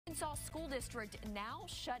Arkansas School District now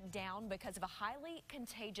shut down because of a highly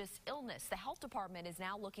contagious illness. The health department is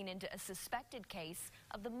now looking into a suspected case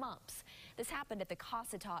of the mumps. This happened at the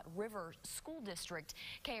Cossatot River School District.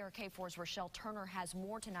 KRK4's Rochelle Turner has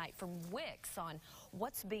more tonight from Wicks on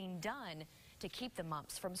what's being done to keep the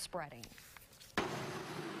mumps from spreading.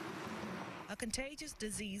 A contagious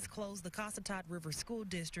disease closed the Cossatot River School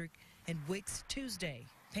District in Wicks Tuesday.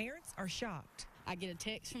 Parents are shocked. I get a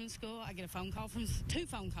text from the school. I get a phone call from two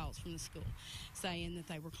phone calls from the school saying that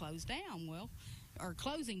they were closed down. Or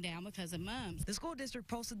closing down because of mumps. The school district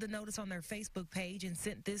posted the notice on their Facebook page and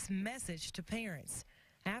sent this message to parents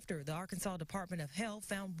after the Arkansas Department of Health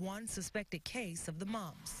found one suspected case of the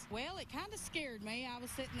mumps. Well, it kind of scared me. I was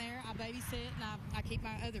sitting there, I babysit, and I keep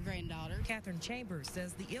my other granddaughter. Catherine Chambers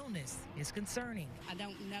says the illness is concerning. I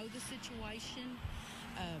don't know the situation,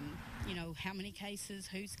 how many cases,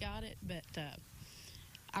 who's got it, but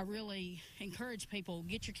I really encourage people,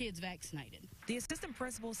 get your kids vaccinated. The assistant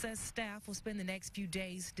principal says staff will spend the next few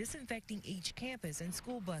days disinfecting each campus and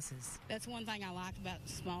school buses. That's one thing I like about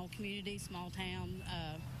small community, small town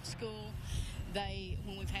school.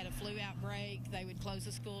 When we've had a flu outbreak, they would close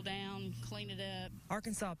the school down, clean it up.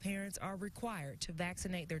 Arkansas parents are required to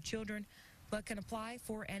vaccinate their children, but can apply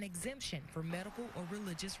for an exemption for medical or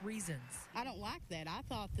religious reasons. I don't like that. I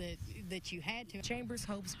thought that you had to. Chambers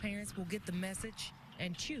hopes parents will get the message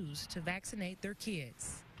and choose to vaccinate their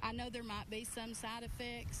kids. I know there might be some side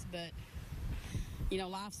effects, but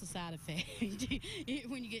life's a side effect.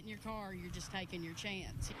 When you get in your car, you're just taking your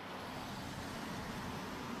chance.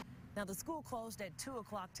 Now, the school closed at 2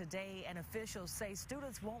 o'clock today, and officials say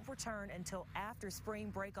students won't return until after spring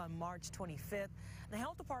break on March 25th. The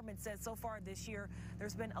health department says so far this year,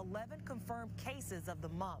 there's been 11 confirmed cases of the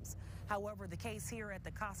mumps. However, the case here at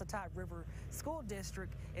the Cossatot River School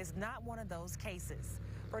District is not one of those cases.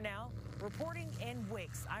 For now, reporting in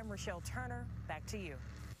Wicks, I'm Rochelle Turner. Back to you.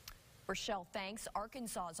 Rochelle, thanks.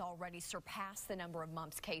 Arkansas has already surpassed the number of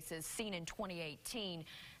mumps cases seen in 2018,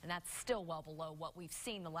 and that's still well below what we've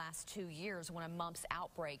seen the last 2 years when a mumps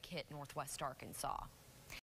outbreak hit northwest Arkansas.